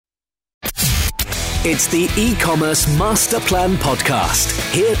It's the E-commerce Master Plan podcast,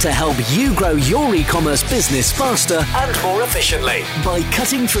 here to help you grow your e-commerce business faster and more efficiently by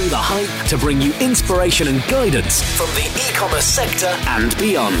cutting through the hype to bring you inspiration and guidance from the e-commerce sector and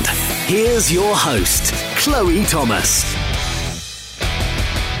beyond. Here's your host, Chloe Thomas.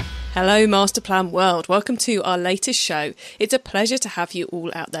 Hello, Master Plan world. Welcome to our latest show. It's a pleasure to have you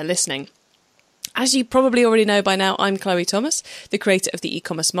all out there listening. As you probably already know by now, I'm Chloe Thomas, the creator of the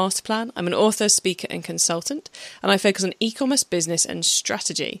e-commerce master plan. I'm an author, speaker and consultant, and I focus on e-commerce business and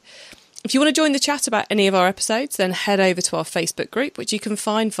strategy. If you want to join the chat about any of our episodes, then head over to our Facebook group, which you can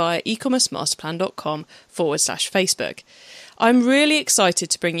find via ecommercemasterplan.com/Facebook. I'm really excited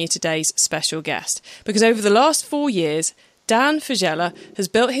to bring you today's special guest because over the last 4 years, Dan Faggella has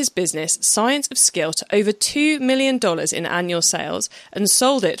built his business, Science of Skill, to over $2 million in annual sales and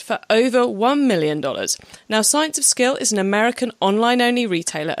sold it for over $1 million. Now, Science of Skill is an American online-only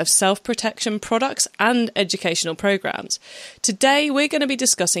retailer of self-protection products and educational programs. Today, we're going to be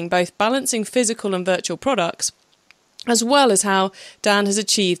discussing both balancing physical and virtual products, as well as how Dan has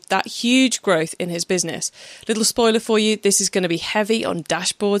achieved that huge growth in his business. Little spoiler for you, this is going to be heavy on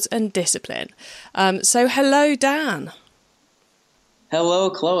dashboards and discipline. So hello, Dan. Hello,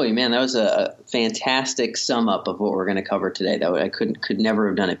 Chloe. Man, that was a fantastic sum up of what we're going to cover today. That I could never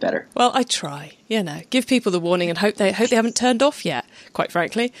have done it better. Well, I try, give people the warning and hope they haven't turned off yet, quite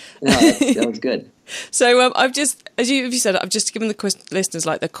frankly. No, that was good. So I've just, as you said, I've just given the listeners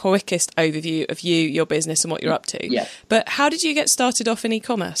like the quickest overview of you, your business and what you're up to. Yeah. But how did you get started off in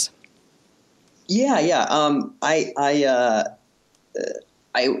e-commerce?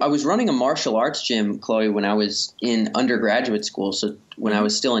 I was running a martial arts gym, Chloe, when I was in undergraduate school. So when I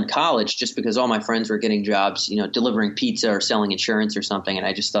was still in college, just because all my friends were getting jobs, delivering pizza or selling insurance or something. And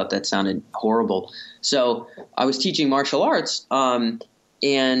I just thought that sounded horrible. So I was teaching martial arts and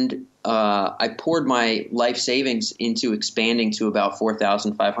I poured my life savings into expanding to about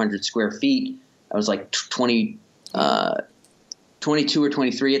 4,500 square feet. I was like 22 or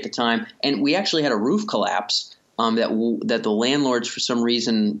 23 at the time. And we actually had a roof collapse. That the landlords for some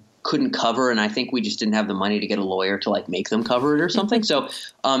reason couldn't cover, and I think we just didn't have the money to get a lawyer to make them cover it or something. So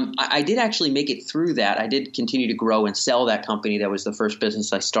I did actually make it through that. I did continue to grow and sell that company. That was the first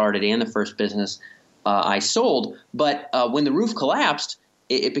business I started and the first business I sold. But when the roof collapsed,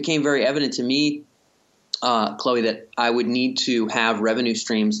 it became very evident to me, Chloe, that I would need to have revenue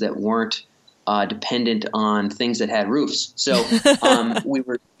streams that weren't dependent on things that had roofs. So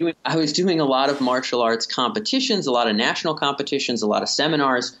I was doing a lot of martial arts competitions, a lot of national competitions, a lot of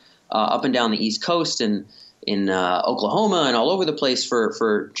seminars up and down the East Coast and in Oklahoma and all over the place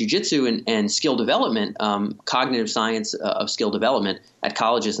for jiu-jitsu and skill development, cognitive science of skill development at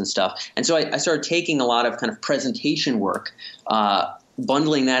colleges and stuff. And so I started taking a lot of kind of presentation work,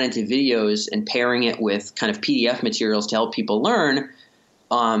 bundling that into videos and pairing it with kind of PDF materials to help people learn.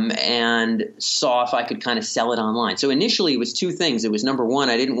 And saw if I could kind of sell it online. So initially it was two things. It was number one,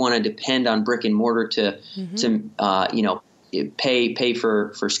 I didn't want to depend on brick and mortar to pay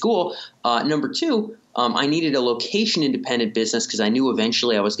for school. Number two, I needed a location independent business because I knew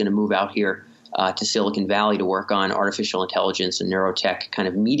eventually I was going to move out here to Silicon Valley to work on artificial intelligence and neurotech kind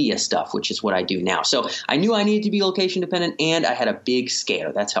of media stuff, which is what I do now. So I knew I needed to be location dependent and I had a big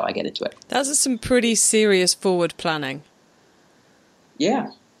scare. That's how I get into it. That's some pretty serious forward planning.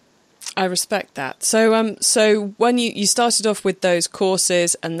 Yeah. I respect that. So so when you started off with those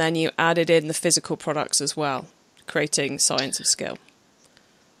courses and then you added in the physical products as well, creating Science of Skill.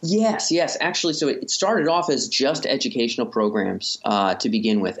 Yes. Actually, so it started off as just educational programs to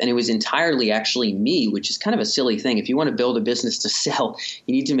begin with. And it was entirely actually me, which is kind of a silly thing. If you want to build a business to sell,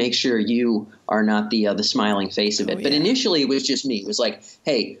 you need to make sure you are not the smiling face of it. But initially it was just me. It was like,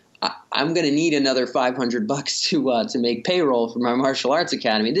 hey, I'm going to need another $500 to make payroll for my martial arts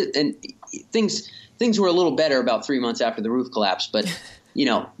academy. And things were a little better about 3 months after the roof collapsed. But,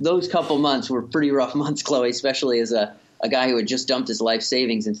 those couple months were pretty rough months, Chloe, especially as a guy who had just dumped his life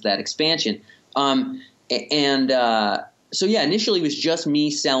savings into that expansion. So initially it was just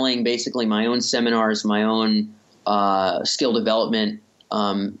me selling basically my own seminars, my own skill development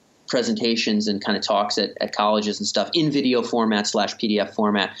presentations and kind of talks at colleges and stuff in video format / PDF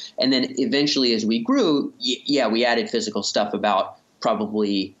format. And then eventually as we grew, we added physical stuff about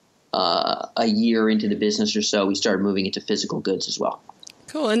probably a year into the business or so. We started moving into physical goods as well.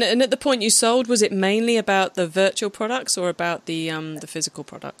 Cool. And at the point you sold, was it mainly about the virtual products or about the physical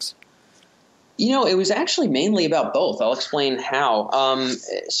products? It was actually mainly about both. I'll explain how.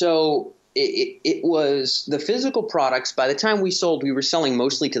 So it was the physical products. By the time we sold, we were selling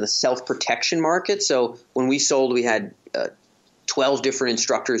mostly to the self-protection market. So when we sold, we had 12 different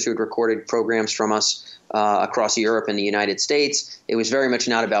instructors who had recorded programs from us across Europe and the United States. It was very much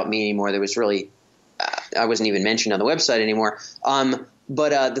not about me anymore. There was really I wasn't even mentioned on the website anymore.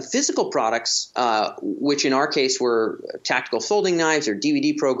 But the physical products, which in our case were tactical folding knives or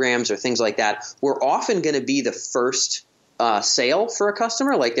DVD programs or things like that, were often going to be the first sale for a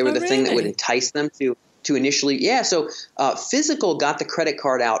customer. Like they were the thing that would entice them to initially. Yeah. So physical got the credit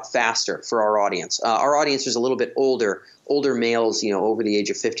card out faster for our audience. Our audience was a little bit older males, over the age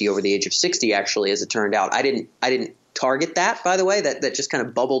of 50, over the age of 60, actually, as it turned out. I didn't target that, by the way. That just kind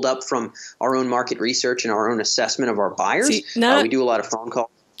of bubbled up from our own market research and our own assessment of our buyers. See, now, we do a lot of phone calls.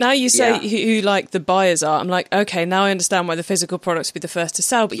 Now you say who like the buyers are. I'm like, okay, now I understand why the physical products would be the first to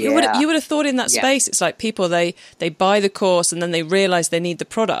sell. But you would have thought in that space, it's like people, they buy the course and then they realize they need the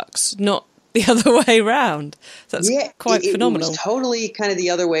products, not the other way around. That's quite phenomenal. It was totally kind of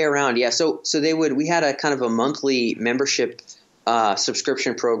the other way around. Yeah. So we had a kind of a monthly membership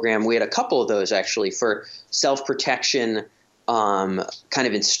subscription program. We had a couple of those actually for self-protection kind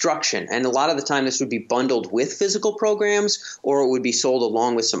of instruction. And a lot of the time this would be bundled with physical programs, or it would be sold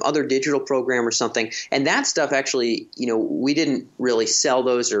along with some other digital program or something. And that stuff actually, we didn't really sell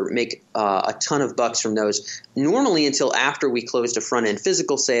those or make a ton of bucks from those normally until after we closed a front-end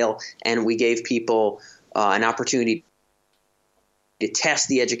physical sale and we gave people an opportunity to test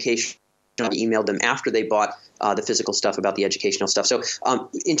the education. We emailed them after they bought the physical stuff about the educational stuff. So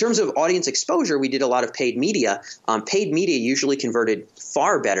in terms of audience exposure, we did a lot of paid media. Paid media usually converted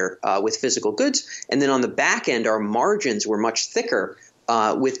far better with physical goods. And then on the back end, our margins were much thicker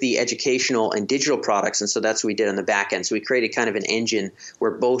with the educational and digital products. And so that's what we did on the back end. So we created kind of an engine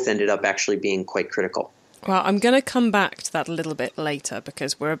where both ended up actually being quite critical. Well, I'm going to come back to that a little bit later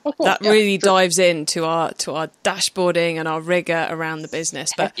because really dives into our dashboarding and our rigor around the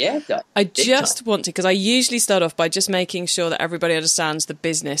business. But I just want to, because I usually start off by just making sure that everybody understands the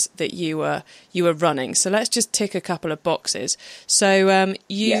business that you were running. So let's just tick a couple of boxes. So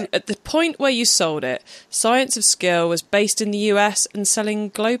at the point where you sold it, Science of Skill was based in the US and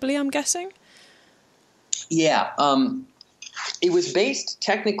selling globally, I'm guessing? Yeah. It was based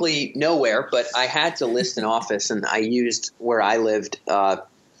technically nowhere, but I had to list an office, and I used where I lived. I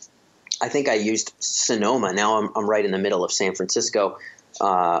think I used Sonoma. Now I'm right in the middle of San Francisco.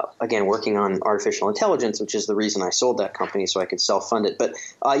 Again, working on artificial intelligence, which is the reason I sold that company, so I could self-fund it. But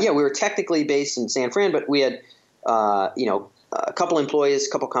we were technically based in San Fran, but we had a couple employees,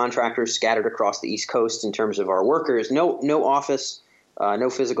 a couple contractors scattered across the East Coast in terms of our workers. No office, no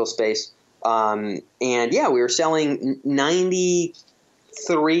physical space. We were selling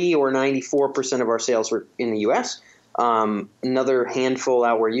 93 or 94% of our sales were in the U.S. Another handful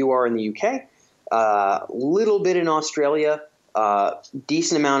out where you are in the U.K., little bit in Australia,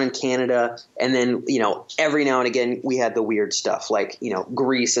 decent amount in Canada. And then, every now and again we had the weird stuff like,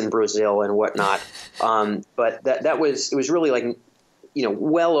 Greece and Brazil and whatnot. But it was really like,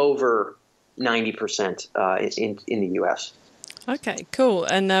 well over 90% in the U.S. Okay, cool.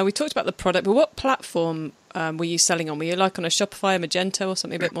 And we talked about the product, but what platform were you selling on? Were you like on a Shopify, Magento, or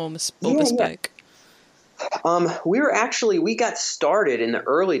something a bit more bespoke? We got started in the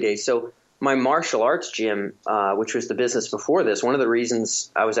early days. So my martial arts gym, which was the business before this, one of the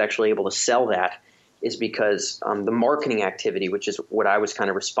reasons I was actually able to sell that is because the marketing activity, which is what I was kind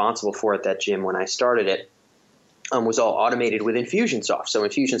of responsible for at that gym when I started it, was all automated with Infusionsoft. So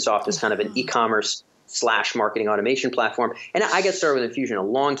Infusionsoft is kind of an e-commerce / marketing automation platform. And I got started with Infusion a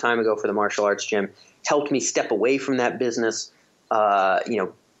long time ago for the martial arts gym, helped me step away from that business, get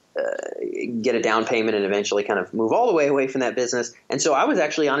a down payment and eventually kind of move all the way away from that business. And so I was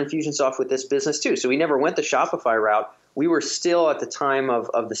actually on Infusionsoft with this business too. So we never went the Shopify route. We were still at the time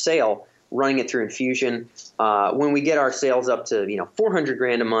of the sale running it through Infusion. When we get our sales up to,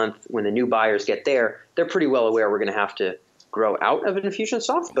 $400,000 a month, when the new buyers get there, they're pretty well aware we're going to have to grow out of an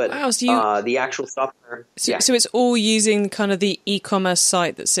Infusionsoft, but the actual software. So it's all using kind of the e-commerce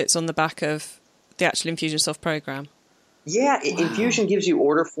site that sits on the back of the actual Infusionsoft program. Yeah, wow. Infusion gives you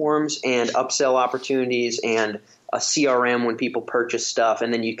order forms and upsell opportunities and a CRM when people purchase stuff,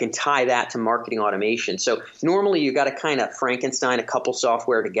 and then you can tie that to marketing automation. So normally you got to kind of Frankenstein a couple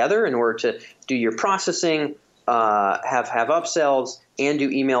software together in order to do your processing, have upsells, and do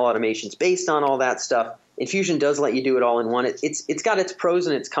email automations based on all that stuff. Infusion does let you do it all in one. It's got its pros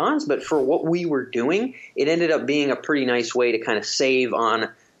and its cons, but for what we were doing, it ended up being a pretty nice way to kind of save on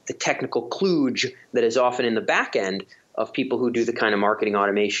the technical kludge that is often in the back end of people who do the kind of marketing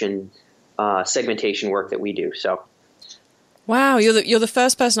automation segmentation work that we do. So, wow, you're the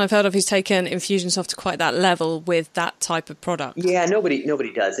first person I've heard of who's taken Infusionsoft to quite that level with that type of product. Yeah,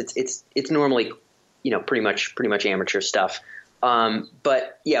 nobody does. It's normally pretty much amateur stuff.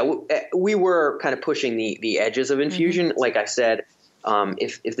 But yeah, we were kind of pushing the edges of infusion. Like I said,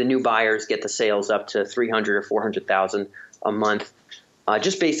 if the new buyers get the sales up to 300 or 400,000 a month,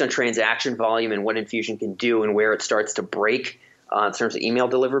 just based on transaction volume and what infusion can do and where it starts to break in terms of email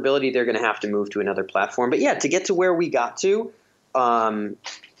deliverability, they're going to have to move to another platform. But yeah, to get to where we got to,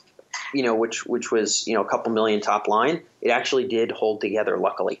 which was, a couple million top line, it actually did hold together,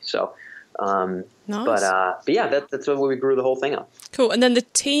 luckily. So, Nice. But yeah, that's what we grew the whole thing up. Cool. And then the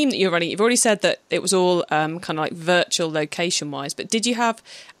team that you're running, you've already said that it was all kind of like virtual location wise, but did you have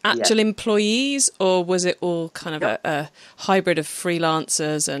actual employees, or was it all kind of a hybrid of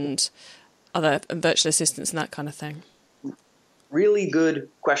freelancers and other virtual assistants and that kind of thing? Really good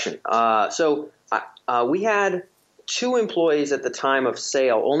question. So we had 2 employees at the time of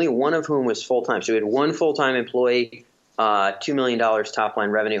sale, only one of whom was full-time. So we had one full-time employee, $2 million top line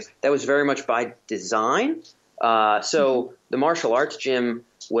revenue. That was very much by design. So the martial arts gym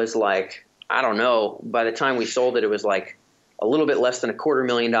was like, I don't know, by the time we sold it, it was like a little bit less than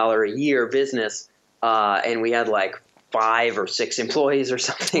 $250,000 a year business. And we had like 5 or 6 employees or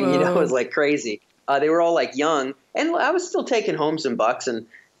something. Whoa. It was like crazy. They were all like young, and I was still taking home some bucks and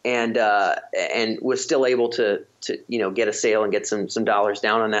was still able to get a sale and get some dollars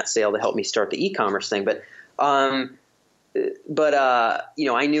down on that sale to help me start the e-commerce thing. But I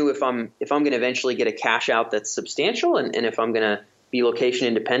knew if I'm going to eventually get a cash out that's substantial, and if I'm going to be location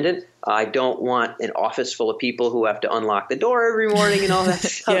independent, I don't want an office full of people who have to unlock the door every morning and all that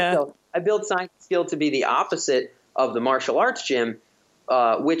stuff. Yeah. So I built Science Skill to be the opposite of the martial arts gym,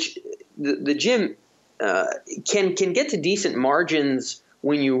 which the gym can get to decent margins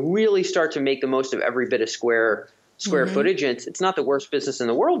when you really start to make the most of every bit of square footage. And it's not the worst business in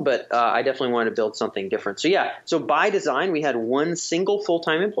the world, but I definitely wanted to build something different. So yeah, so by design, we had one single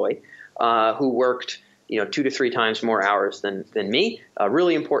full-time employee who worked 2 to 3 times more hours than me. A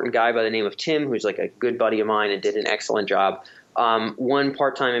really important guy by the name of Tim, who's like a good buddy of mine and did an excellent job. One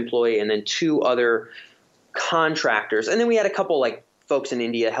part-time employee, and then 2 other contractors. And then we had a couple like folks in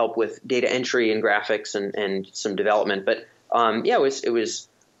India help with data entry and graphics and some development. But it was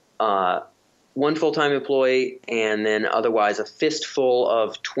one full-time employee, and then otherwise a fistful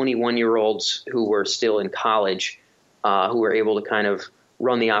of 21-year-olds who were still in college, who were able to kind of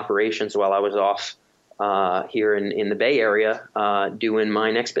run the operations while I was off here in the Bay Area doing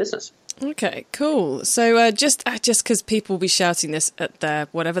my next business. Okay, cool. So just because people will be shouting this at their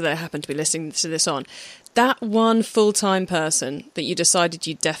whatever they happen to be listening to this on, that one full-time person that you decided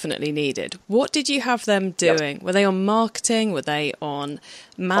you definitely needed, what did you have them doing? Yep. Were they on marketing? Were they on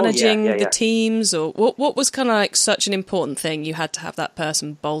managing the teams? Or what was kind of like such an important thing you had to have that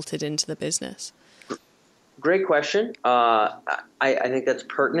person bolted into the business? Great question. I think that's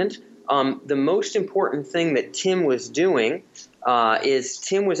pertinent. The most important thing that Tim was doing is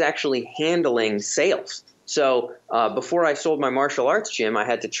Tim was actually handling sales. So before I sold my martial arts gym, I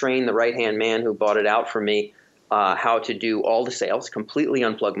had to train the right-hand man who bought it out for me how to do all the sales, completely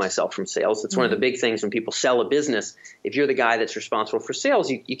unplug myself from sales. It's one of the big things when people sell a business. If you're the guy that's responsible for sales,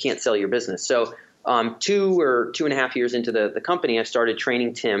 you can't sell your business. So 2 or 2.5 years into the company, I started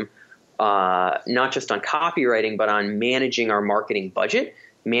training Tim not just on copywriting, but on managing our marketing budget,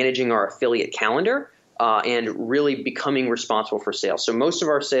 managing our affiliate calendar, and really becoming responsible for sales. So most of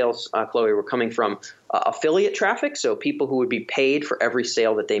our sales, Chloe, were coming from affiliate traffic, so people who would be paid for every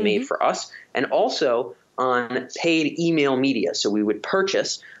sale that they made for us, and also on paid email media. So we would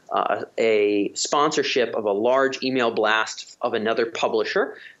purchase a sponsorship of a large email blast of another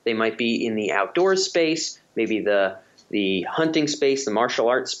publisher. They might be in the outdoors space, maybe the hunting space, the martial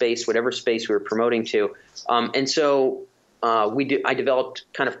arts space, whatever space we were promoting to. And so I developed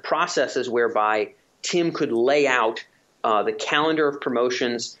kind of processes whereby Tim could lay out the calendar of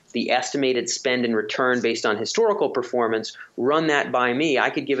promotions, the estimated spend and return based on historical performance, run that by me. I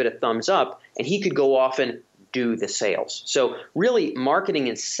could give it a thumbs up, and he could go off and do the sales. So really, marketing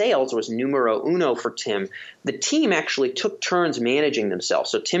and sales was numero uno for Tim. The team actually took turns managing themselves.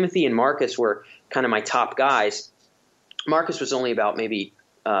 So Timothy and Marcus were kind of my top guys. Marcus was only about maybe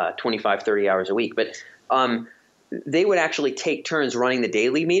 25, 30 hours a week, but they would actually take turns running the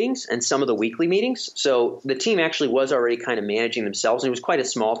daily meetings and some of the weekly meetings. So the team actually was already kind of managing themselves. And it was quite a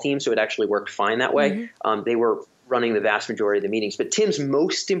small team, so it actually worked fine that way. They were running the vast majority of the meetings. But Tim's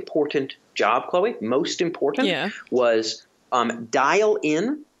most important job, Chloe, was dial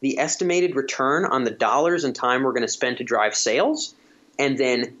in the estimated return on the dollars and time we're going to spend to drive sales, and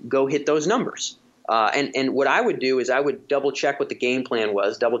then go hit those numbers. And what I would do is I would double check what the game plan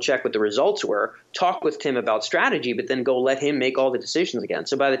was, double check what the results were, talk with Tim about strategy, but then go let him make all the decisions again.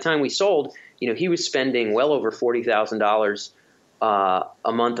 So by the time we sold, he was spending well over $40,000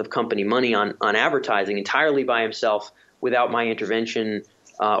 a month of company money on advertising entirely by himself without my intervention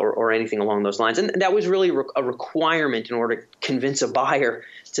or anything along those lines. And that was really a requirement in order to convince a buyer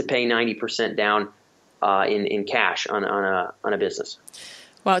to pay 90% down in cash on a business.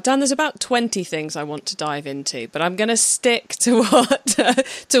 Well, Dan, there's about 20 things I want to dive into, but I'm going to stick to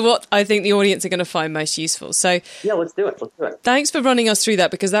what I think the audience are going to find most useful. So yeah, let's do it. Thanks for running us through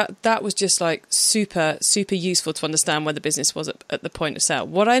that, because that was just like super, super useful to understand where the business was at the point of sale.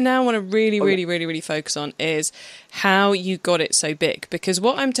 What I now want to really focus on is how you got it so big, because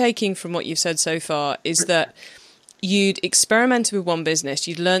what I'm taking from what you've said so far is that you'd experimented with one business,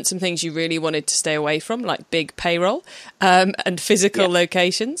 you'd learned some things you really wanted to stay away from, like big payroll and physical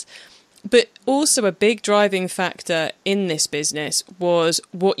locations. But also a big driving factor in this business was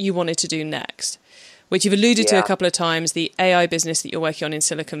what you wanted to do next, which you've alluded to a couple of times, the AI business that you're working on in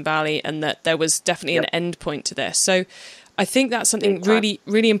Silicon Valley, and that there was definitely an end point to this. So I think that's something really,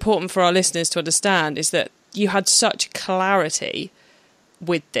 really important for our listeners to understand, is that you had such clarity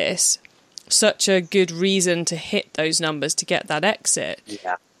with this, such a good reason to hit those numbers to get that exit,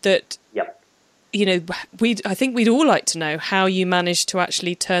 that you know, I think we'd all like to know how you managed to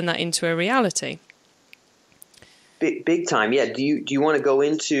actually turn that into a reality. Big time, yeah. Do you want to go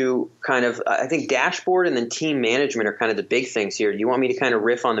into kind of, I think dashboard and then team management are kind of the big things here. Do you want me to kind of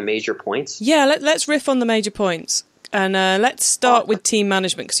riff on the major points? Yeah, let's riff on the major points, and let's start with team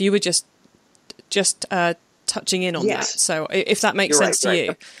management, because you were just touching in on that. So if that makes sense to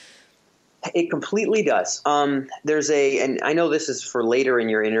you. It completely does. And I know this is for later in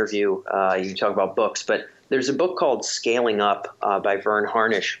your interview, you talk about books, but there's a book called Scaling Up by Vern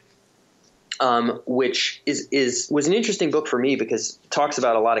Harnish, which was an interesting book for me because it talks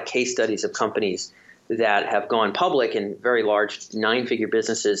about a lot of case studies of companies that have gone public in very large 9-figure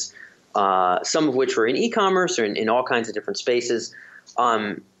businesses, some of which were in e-commerce or in all kinds of different spaces.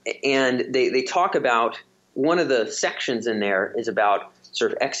 And they talk about, one of the sections in there is about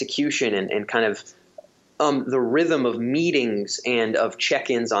sort of execution and kind of the rhythm of meetings and of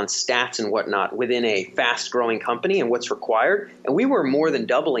check-ins on stats and whatnot within a fast-growing company and what's required. And we were more than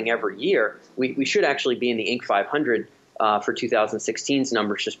doubling every year. We should actually be in the Inc. 500 for 2016's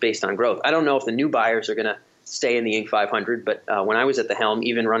numbers just based on growth. I don't know if the new buyers are going to stay in the Inc. 500, but when I was at the helm,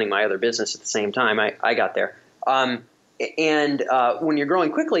 even running my other business at the same time, I got there. And when you're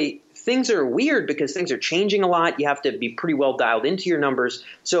growing quickly, things are weird because things are changing a lot. You have to be pretty well dialed into your numbers.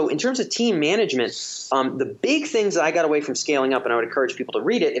 So in terms of team management, the big things that I got away from Scaling Up, and I would encourage people to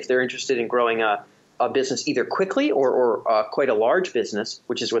read it if they're interested in growing a business either quickly or quite a large business,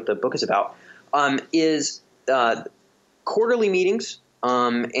 which is what the book is about, is quarterly meetings.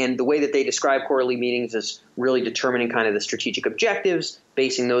 And the way that they describe quarterly meetings is really determining kind of the strategic objectives,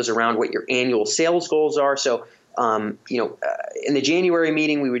 basing those around what your annual sales goals are. So in the January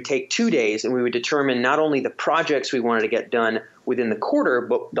meeting, we would take 2 days and we would determine not only the projects we wanted to get done within the quarter,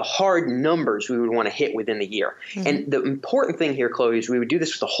 but the hard numbers we would want to hit within the year. Mm-hmm. And the important thing here, Chloe, is we would do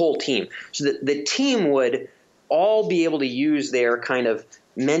this with the whole team so that the team would all be able to use their kind of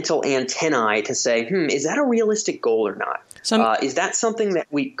mental antennae to say, is that a realistic goal or not? So is that something that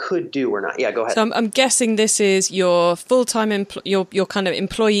we could do or not? Yeah, go ahead. So I'm guessing this is your full-time, your kind of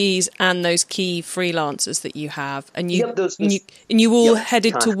employees and those key freelancers that you have, and you all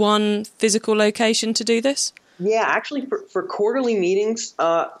headed to one physical location to do this? Yeah, actually, for quarterly meetings,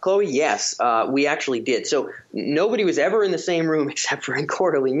 Chloe, yes, we actually did. So nobody was ever in the same room except for in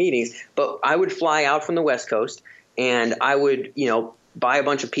quarterly meetings. But I would fly out from the West Coast, and I would, buy a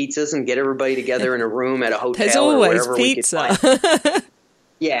bunch of pizzas and get everybody together in a room at a hotel. There's always pizza.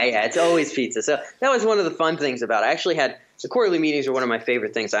 Yeah, it's always pizza. So that was one of the fun things about it. I actually had the quarterly meetings were one of my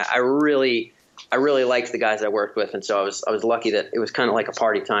favorite things. I really liked the guys I worked with, and so I was lucky that it was kind of like a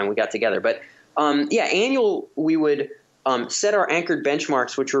party time. We got together, but annual we would set our anchored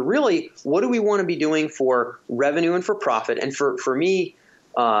benchmarks, which were really what do we want to be doing for revenue and for profit. And for me,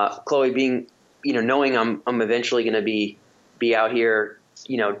 Chloe, being knowing I'm eventually going to be out here,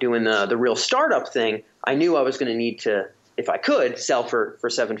 doing the real startup thing, I knew I was going to need to, if I could, sell for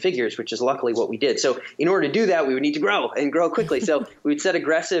 7 figures, which is luckily what we did. So in order to do that, we would need to grow and grow quickly. So we would set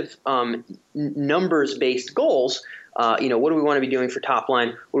aggressive numbers-based goals. What do we want to be doing for top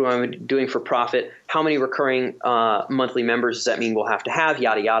line? What do we want to be doing for profit? How many recurring monthly members does that mean we'll have to have?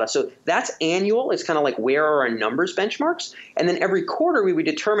 Yada, yada. So that's annual. It's kind of like where are our numbers benchmarks? And then every quarter we would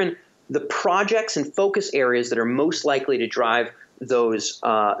determine the projects and focus areas that are most likely to drive those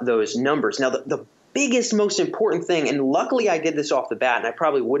numbers. Now, the biggest, most important thing, and luckily I did this off the bat, and I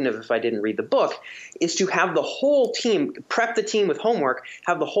probably wouldn't have if I didn't read the book, is to have the whole team, prep the team with homework,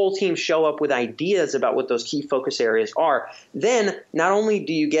 have the whole team show up with ideas about what those key focus areas are. Then not only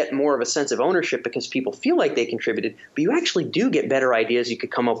do you get more of a sense of ownership because people feel like they contributed, but you actually do get better ideas you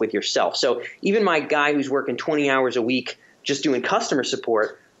could come up with yourself. So even my guy who's working 20 hours a week just doing customer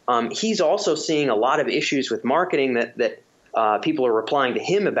support, he's also seeing a lot of issues with marketing that people are replying to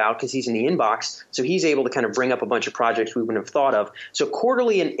him about because he's in the inbox. So he's able to kind of bring up a bunch of projects we wouldn't have thought of. So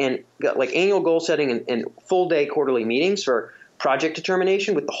quarterly and like annual goal setting and full day quarterly meetings for project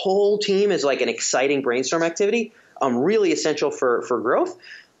determination with the whole team is like an exciting brainstorm activity, really essential for growth.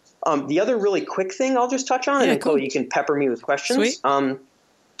 The other really quick thing I'll just touch on, and then Chloe, you can pepper me with questions. Sweet.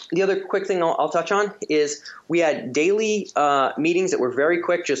 The other quick thing I'll touch on is we had daily meetings that were very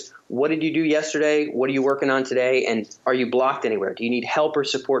quick. Just what did you do yesterday? What are you working on today? And are you blocked anywhere? Do you need help or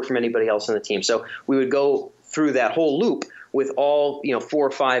support from anybody else on the team? So we would go through that whole loop with all 4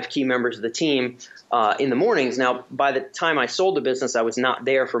 or 5 key members of the team in the mornings. Now, by the time I sold the business, I was not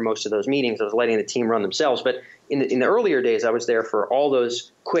there for most of those meetings. I was letting the team run themselves. But in the earlier days, I was there for all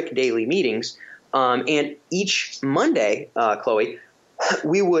those quick daily meetings. And each Monday, Chloe,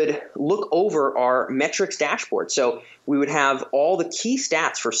 we would look over our metrics dashboard. So we would have all the key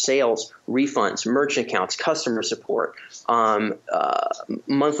stats for sales, refunds, merchant accounts, customer support,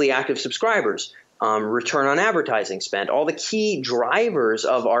 monthly active subscribers, return on advertising spend, all the key drivers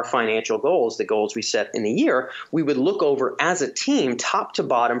of our financial goals, the goals we set in the year. We would look over as a team, top to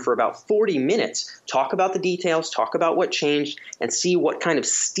bottom, for about 40 minutes, talk about the details, talk about what changed, and see what kind of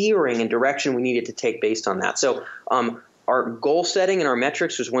steering and direction we needed to take based on that. So our goal setting and our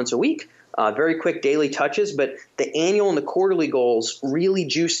metrics was once a week, very quick daily touches, but the annual and the quarterly goals really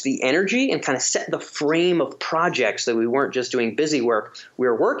juiced the energy and kind of set the frame of projects that we weren't just doing busy work. We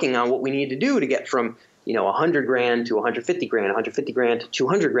were working on what we needed to do to get from $100,000 to $150,000, $150,000 to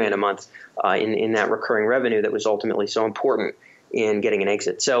 $200,000 a month in that recurring revenue that was ultimately so important in getting an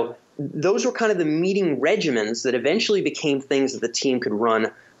exit. So those were kind of the meeting regimens that eventually became things that the team could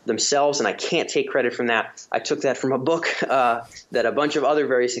run themselves, and I can't take credit from that. I took that from a book that a bunch of other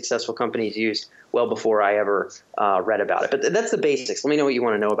very successful companies used well before I ever read about it. But that's the basics. Let me know what you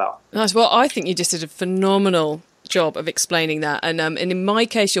want to know about. Nice. Well, I think you just did a phenomenal job of explaining that. And in my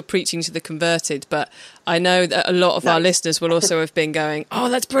case, you're preaching to the converted, but I know that a lot of our listeners will also have been going, oh,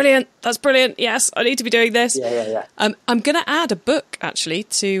 that's brilliant. That's brilliant. Yes, I need to be doing this. Yeah. I'm going to add a book, actually,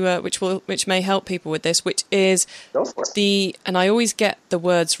 to which may help people with this, which is and I always get the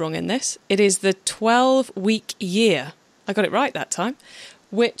words wrong in this, it is the 12-week year. I got it right that time,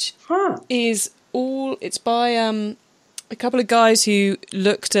 which is it's by a couple of guys who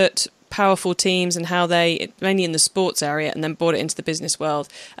looked at powerful teams and how they, mainly in the sports area, and then brought it into the business world.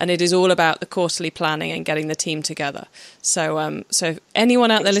 And it is all about the quarterly planning and getting the team together. So so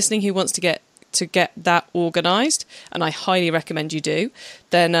anyone out there listening who wants to get that organised, and I highly recommend you do,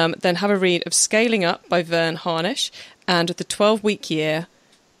 then have a read of Scaling Up by Vern Harnish and The 12-Week Year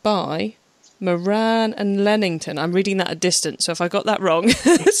by Moran and Lennington. I'm reading that at distance, so if I got that wrong,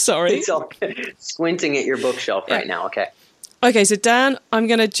 sorry. It's all squinting at your bookshelf right now, okay. Okay, so Dan, I'm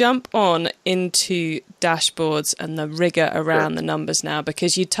going to jump on into dashboards and the rigor around the numbers now,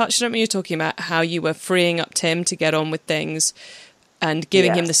 because you touched on it when you were talking about how you were freeing up Tim to get on with things and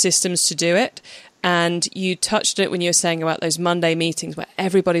giving him the systems to do it. And you touched on it when you were saying about those Monday meetings where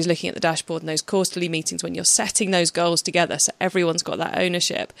everybody's looking at the dashboard, and those quarterly meetings when you're setting those goals together, so everyone's got that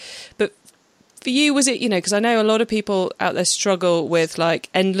ownership. But for you, was it, because I know a lot of people out there struggle with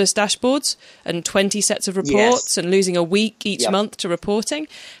like endless dashboards and 20 sets of reports and losing a week each month to reporting.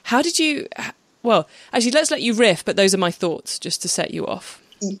 How did you, well, actually, let's let you riff, but those are my thoughts just to set you off.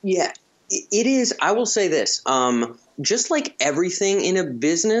 Yeah, it is. I will say this, just like everything in a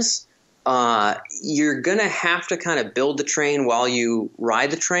business, you're going to have to kind of build the train while you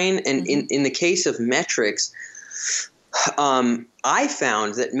ride the train. And in the case of metrics, I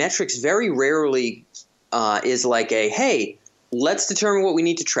found that metrics very rarely is like hey, let's determine what we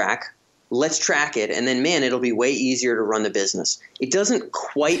need to track. Let's track it. And then, man, it'll be way easier to run the business. It doesn't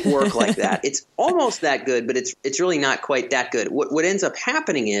quite work like that. It's almost that good, but it's really not quite that good. What ends up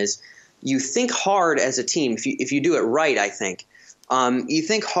happening is you think hard as a team. If you do it right, I think, you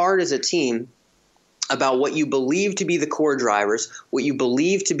think hard as a team about what you believe to be the core drivers, what you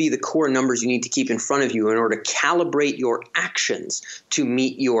believe to be the core numbers you need to keep in front of you in order to calibrate your actions to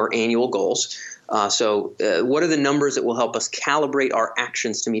meet your annual goals. So what are the numbers that will help us calibrate our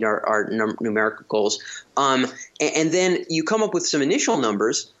actions to meet our numerical goals? And then you come up with some initial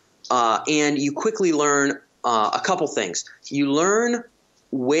numbers, and you quickly learn a couple things. You learn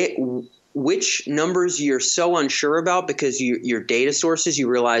which numbers you're so unsure about because your data sources you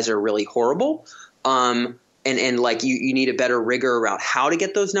realize are really horrible. And like you need a better rigor around how to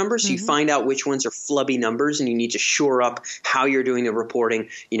get those numbers. So you find out which ones are flubby numbers, and you need to shore up how you're doing the reporting.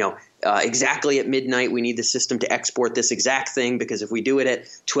 Exactly at midnight, we need the system to export this exact thing, because if we do it at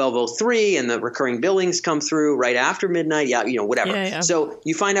 12:03 and the recurring billings come through right after midnight, whatever. Yeah. So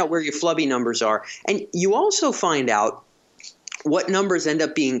you find out where your flubby numbers are, and you also find out what numbers end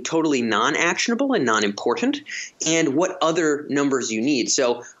up being totally non-actionable and non-important, and what other numbers you need.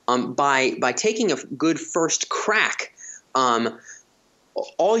 So by taking a good first crack,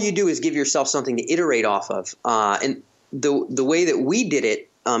 all you do is give yourself something to iterate off of. And the way that we did it,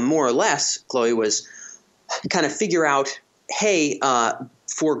 more or less, Chloe, was kind of figure out, hey,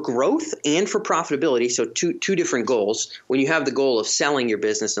 for growth and for profitability, so two different goals. When you have the goal of selling your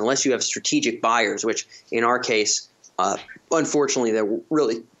business, unless you have strategic buyers, which in our case – unfortunately, there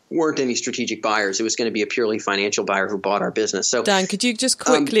really weren't any strategic buyers. It was going to be a purely financial buyer who bought our business. So, Dan, could you just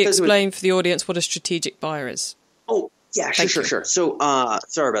quickly explain for the audience what a strategic buyer is? Oh, yeah, sure. So,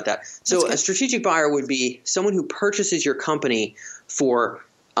 sorry about that. So, a strategic buyer would be someone who purchases your company for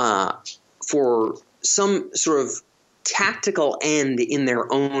some sort of tactical end in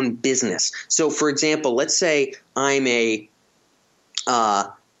their own business. So, for example, let's say I'm a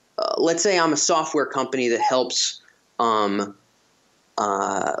software company that helps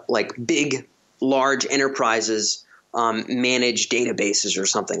like big, large enterprises manage databases or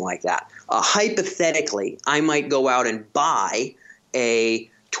something like that. Hypothetically, I might go out and buy a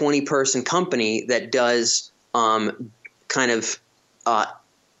 20-person company that does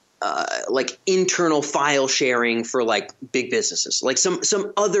like internal file sharing for like big businesses, like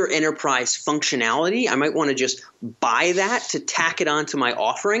some other enterprise functionality. I might want to just buy that to tack it onto my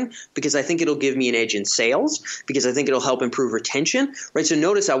offering, because I think it'll give me an edge in sales, because I think it'll help improve retention, right? So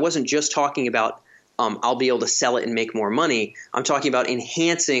notice I wasn't just talking about I'll be able to sell it and make more money. I'm talking about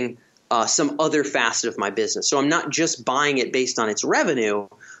enhancing some other facet of my business. So I'm not just buying it based on its revenue.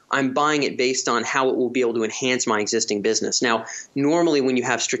 I'm buying it based on how it will be able to enhance my existing business. Now, normally when you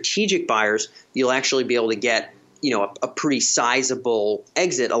have strategic buyers, you'll actually be able to get, a pretty sizable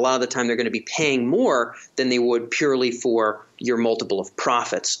exit. A lot of the time they're going to be paying more than they would purely for your multiple of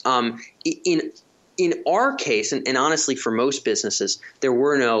profits. In our case, and honestly for most businesses, there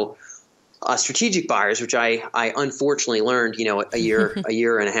were no strategic buyers, which I unfortunately learned, a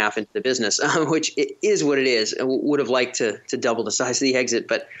year and a half into the business, which it is what it is. I would have liked to double the size of the exit,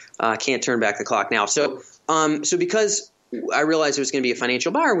 but can't turn back the clock now. So because I realized it was going to be a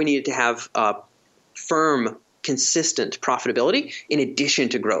financial buyer, we needed to have firm, consistent profitability in addition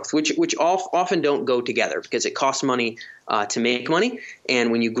to growth, which often don't go together, because it costs money to make money.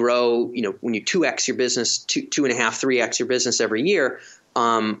 And when you grow, when you 2x your business, 2.5, 3x your business every year,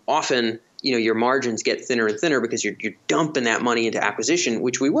 often your margins get thinner and thinner because you're dumping that money into acquisition,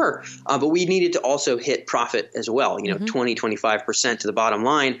 which we were. But we needed to also hit profit as well. 20, 25% to the bottom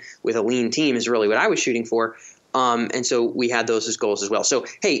line with a lean team is really what I was shooting for. And so we had those as goals as well. So,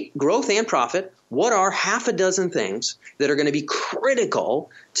 hey, growth and profit, what are half a dozen things that are going to be critical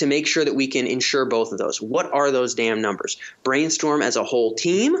to make sure that we can ensure both of those? What are those damn numbers? Brainstorm as a whole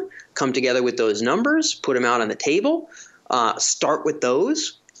team, come together with those numbers, put them out on the table, start with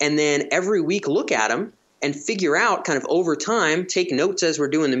those. And then every week look at them and figure out kind of over time, take notes as we're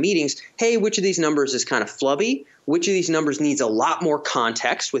doing the meetings. Hey, which of these numbers is kind of flubby? Which of these numbers needs a lot more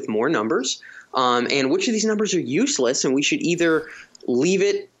context with more numbers? And which of these numbers are useless? And we should either leave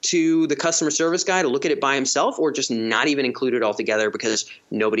it to the customer service guy to look at it by himself, or just not even include it altogether because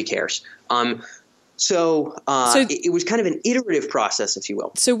nobody cares. So it was kind of an iterative process, if you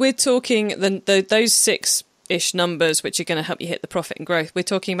will. So we're talking those 6-ish numbers which are going to help you hit the profit and growth. We're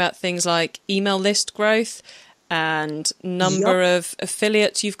talking about things like email list growth and number of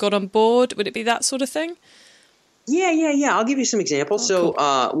affiliates you've got on board. Would it be that sort of thing? Yeah. I'll give you some examples. Cool.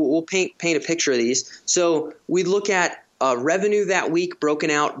 We'll paint a picture of these. So we look at revenue that week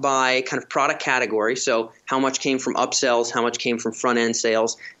broken out by kind of product category. So how much came from upsells, how much came from front-end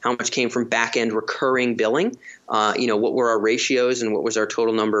sales, how much came from back-end recurring billing, what were our ratios and what was our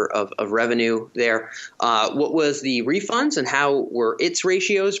total number of revenue there. What was the refunds and how were its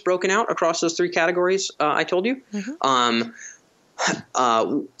ratios broken out across those 3 categories I told you. Mm-hmm.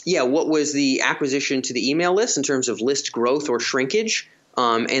 What was the acquisition to the email list in terms of list growth or shrinkage?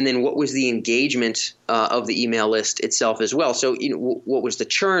 And then what was the engagement of the email list itself as well? So, what was the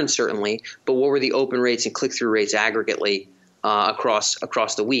churn, certainly, but what were the open rates and click-through rates aggregately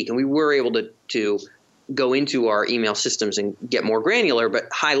across the week? And we were able to go into our email systems and get more granular, but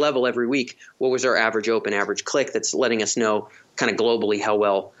high level every week, what was our average open, average click? That's letting us know kind of globally how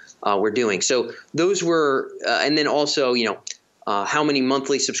well we're doing. So those were, and then also, how many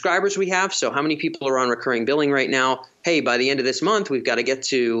monthly subscribers we have. So how many people are on recurring billing right now? Hey, by the end of this month, we've got to get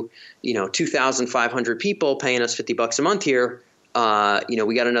to, 2,500 people paying us $50 a month here.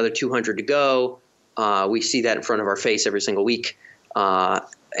 We got another 200 to go. We see that in front of our face every single week.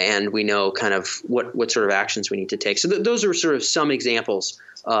 And we know kind of what sort of actions we need to take. So those are sort of some examples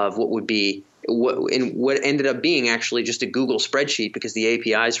of what ended up being actually just a Google spreadsheet, because the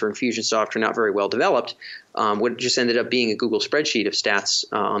APIs for Infusionsoft are not very well developed. What just ended up being a Google spreadsheet of stats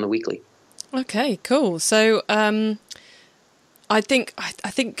on the weekly. Okay, cool. So I think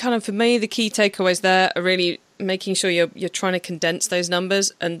kind of for me, the key takeaways there are really making sure you're trying to condense those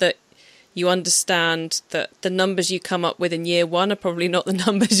numbers, and that you understand that the numbers you come up with in year one are probably not the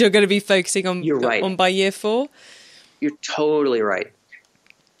numbers you're going to be focusing on, You're right. on by year 4. You're totally right.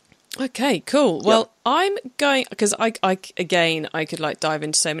 Okay, cool. Well, I'm going, because I could like dive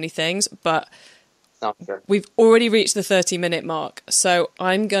into so many things, but we've already reached the 30-minute mark. So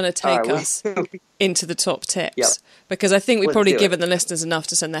I'm going to take us into the top tips, because I think we've probably given the listeners enough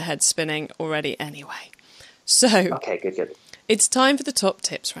to send their heads spinning already anyway. So okay, good. It's time for the top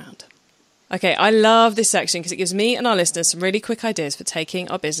tips round. Okay, I love this section because it gives me and our listeners some really quick ideas for taking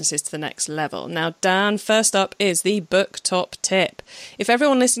our businesses to the next level. Now, Dan, first up is the book top tip. If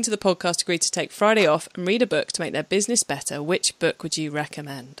everyone listening to the podcast agreed to take Friday off and read a book to make their business better, which book would you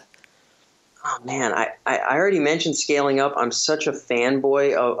recommend? Oh, man, I already mentioned Scaling Up. I'm such a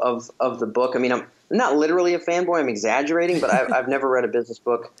fanboy of the book. I mean, I'm not literally a fanboy. I'm exaggerating, but I've never read a business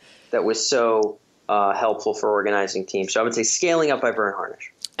book that was so helpful for organizing teams. So I would say Scaling Up by Vern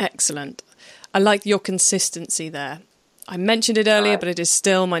Harnish. Excellent. I like your consistency there. I mentioned it earlier, but it is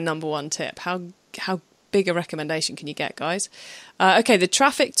still my number one tip. How big a recommendation can you get, guys? Okay, the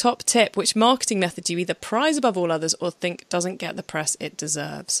traffic top tip. Which marketing method do you either prize above all others or think doesn't get the press it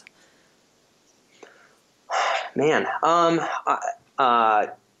deserves? Man,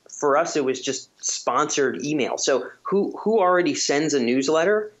 for us, it was just sponsored email. So who already sends a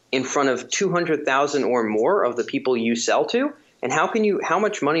newsletter in front of 200,000 or more of the people you sell to? And how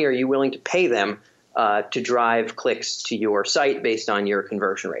much money are you willing to pay them to drive clicks to your site based on your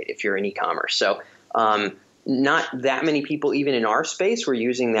conversion rate if you're in e-commerce? So not that many people, even in our space, were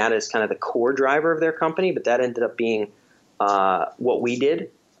using that as kind of the core driver of their company, but that ended up being what we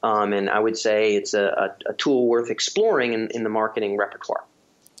did. And I would say it's a tool worth exploring in the marketing repertoire.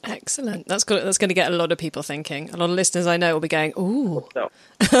 Excellent. That's going to get a lot of people thinking. A lot of listeners I know will be going, ooh, so,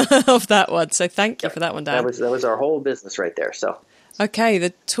 of that one. So thank you for that one, Dan. That was our whole business right there. So. Okay, the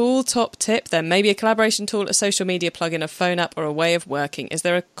tool top tip then. Maybe a collaboration tool, a social media plugin, a phone app, or a way of working. Is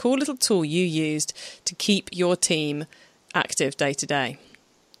there a cool little tool you used to keep your team active day to day?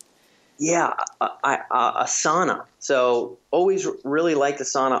 Yeah, Asana. So always really liked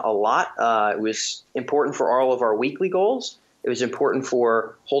Asana a lot. It was important for all of our weekly goals. It was important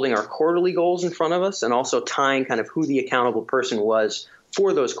for holding our quarterly goals in front of us and also tying kind of who the accountable person was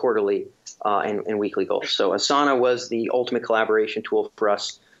for those quarterly and weekly goals. So Asana was the ultimate collaboration tool for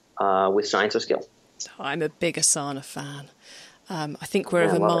us with Science of Skill. I'm a big Asana fan. I think we're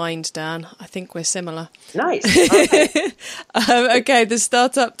of a mind, Dan. I think we're similar. Nice. Okay. Okay, the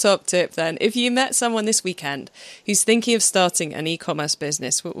startup top tip then. If you met someone this weekend who's thinking of starting an e-commerce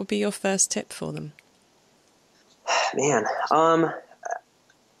business, what would be your first tip for them? Man, I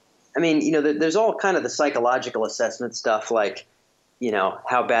mean, there's all kind of the psychological assessment stuff, like,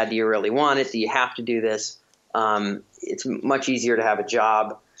 how bad do you really want it? Do you have to do this? It's much easier to have a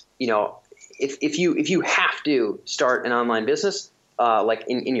job. If you have to start an online business, like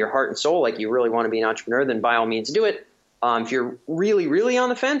in your heart and soul, like you really want to be an entrepreneur, then by all means do it. If you're really, really on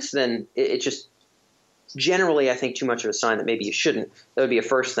the fence, then it's just generally, I think, too much of a sign that maybe you shouldn't. That would be a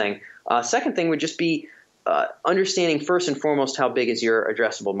first thing. Second thing would just be understanding first and foremost how big is your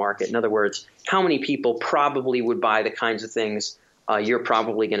addressable market. In other words, how many people probably would buy the kinds of things you're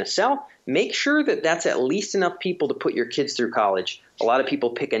probably going to sell. Make sure that that's at least enough people to put your kids through college. A lot of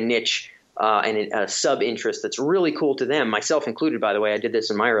people pick a niche and a sub-interest that's really cool to them, myself included, by the way. I did this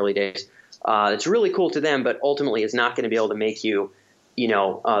in my early days. It's really cool to them, but ultimately is not going to be able to make you,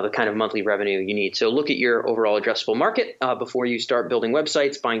 the kind of monthly revenue you need. So look at your overall addressable market before you start building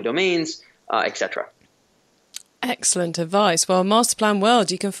websites, buying domains, etc. Excellent advice. Well, Masterplan World,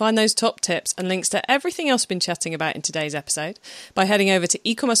 you can find those top tips and links to everything else we've been chatting about in today's episode by heading over to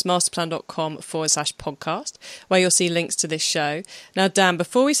ecommercemasterplan.com/podcast, where you'll see links to this show. Now, Dan,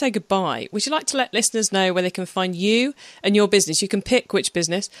 before we say goodbye, would you like to let listeners know where they can find you and your business? You can pick which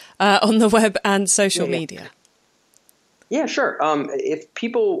business on the web and social media. Yeah, sure. If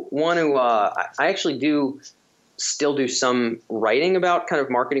people want to, I actually do still do some writing about kind of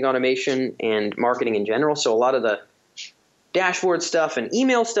marketing automation and marketing in general. So a lot of the dashboard stuff and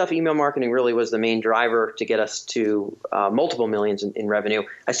email marketing really was the main driver to get us to multiple millions in revenue.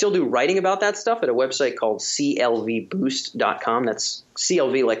 I still do writing about that stuff at a website called clvboost.com. That's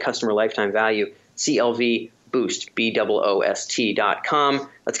CLV like customer lifetime value, CLV Boost, BOOST.com.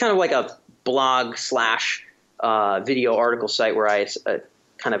 That's kind of like a blog / video article site where I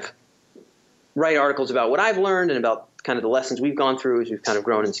kind of write articles about what I've learned and about kind of the lessons we've gone through as we've kind of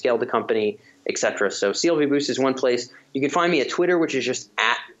grown and scaled the company, etc. So CLV Boost is one place. You can find me at Twitter, which is just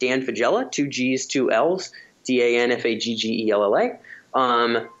at Dan Faggella, 2 G's, 2 L's, DANFAGGELLA.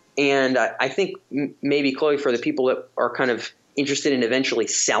 And I think maybe, Chloe, for the people that are kind of interested in eventually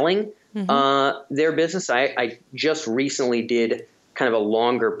selling their business, I just recently did kind of a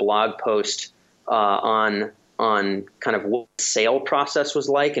longer blog post on kind of what the sale process was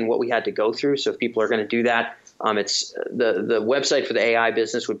like and what we had to go through. So if people are going to do that, it's the website for the AI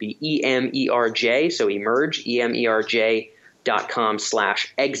business would be EMERJ, so emerge,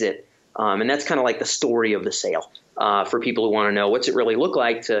 EMERJ.com/exit. And that's kind of like the story of the sale for people who want to know what's it really look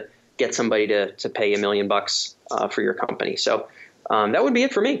like to get somebody to pay $1 million for your company. So that would be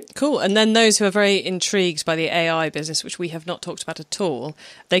it for me. Cool. And then those who are very intrigued by the AI business, which we have not talked about at all,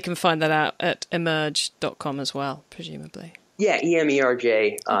 they can find that out at emerge.com as well, presumably. Yeah,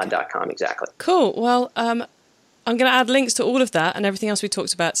 EMERJ.com, exactly. Cool. Well, I'm going to add links to all of that and everything else we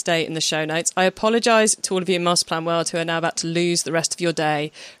talked about today in the show notes. I apologise to all of you in Masterplan World who are now about to lose the rest of your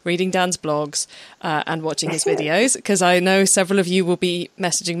day reading Dan's blogs and watching his videos, because I know several of you will be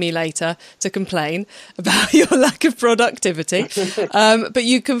messaging me later to complain about your lack of productivity. But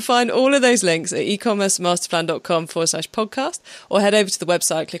you can find all of those links at ecommercemasterplan.com/podcast, or head over to the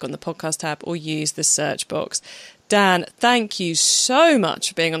website, click on the podcast tab, or use the search box. Dan, thank you so much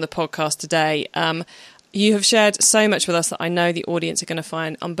for being on the podcast today. You have shared so much with us that I know the audience are going to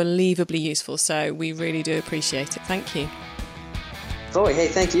find unbelievably useful. So we really do appreciate it. Thank you. Chloe, hey,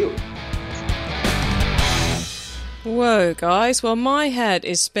 thank you. Whoa, guys. Well, my head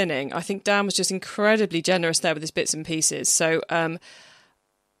is spinning. I think Dan was just incredibly generous there with his bits and pieces. So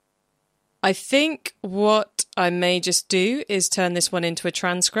I think what I may just do is turn this one into a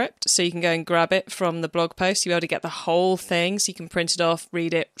transcript so you can go and grab it from the blog post. You'll be able to get the whole thing so you can print it off,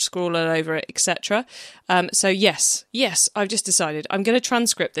 read it, scroll all over it, etc. So yes, I've just decided I'm going to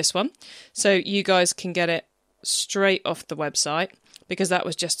transcript this one so you guys can get it straight off the website, because that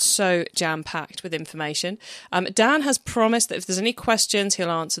was just so jam-packed with information. Dan has promised that if there's any questions, he'll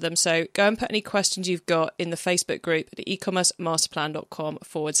answer them. So go and put any questions you've got in the Facebook group at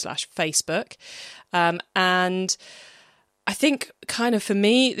ecommercemasterplan.com/Facebook. And I think kind of for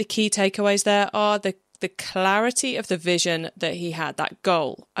me, the key takeaways there are the clarity of the vision that he had, that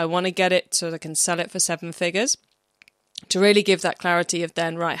goal. I want to get it so I can sell it for 7 figures. To really give that clarity of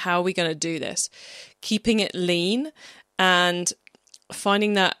then, right, how are we going to do this? Keeping it lean and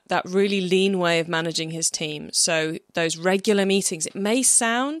finding that really lean way of managing his team. So those regular meetings, it may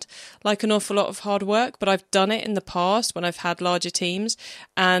sound like an awful lot of hard work, but I've done it in the past when I've had larger teams,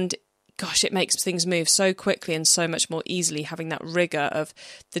 and gosh, it makes things move so quickly and so much more easily, having that rigor of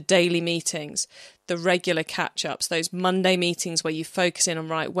the daily meetings, the regular catch-ups, those Monday meetings where you focus in on,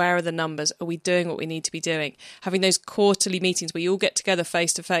 right, where are the numbers? Are we doing what we need to be doing? Having those quarterly meetings where you all get together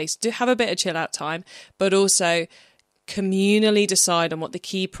face-to-face, do have a bit of chill-out time, but also communally decide on what the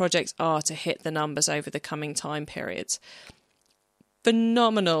key projects are to hit the numbers over the coming time periods.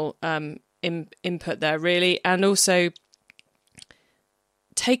 Phenomenal input there, really. And also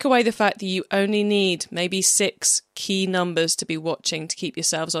take away the fact that you only need maybe 6 key numbers to be watching to keep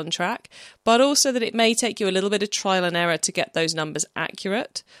yourselves on track, but also that it may take you a little bit of trial and error to get those numbers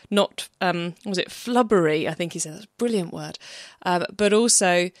accurate. Not, was it flubbery? I think he said that's a brilliant word. But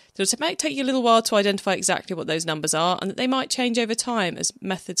also that it might take you a little while to identify exactly what those numbers are, and that they might change over time as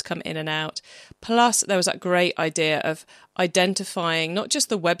methods come in and out. Plus, there was that great idea of identifying not just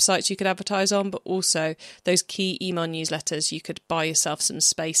the websites you could advertise on, but also those key email newsletters you could buy yourself some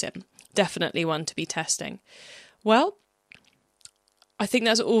space in. Definitely one to be testing. Well, I think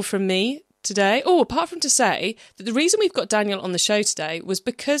that's all from me today. Oh, apart from to say that the reason we've got Daniel on the show today was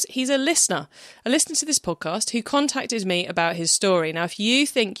because he's a listener to this podcast who contacted me about his story. Now, if you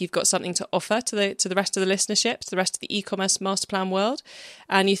think you've got something to offer to the rest of the listenership, to the rest of the e-commerce masterplan world,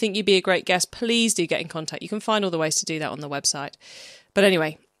 and you think you'd be a great guest, please do get in contact. You can find all the ways to do that on the website. But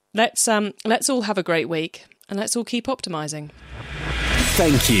anyway, let's all have a great week, and let's all keep optimizing.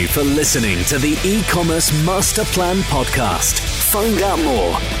 Thank you for listening to the E-commerce Master Plan podcast. Find out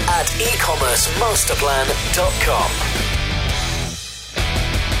more at ecommercemasterplan.com.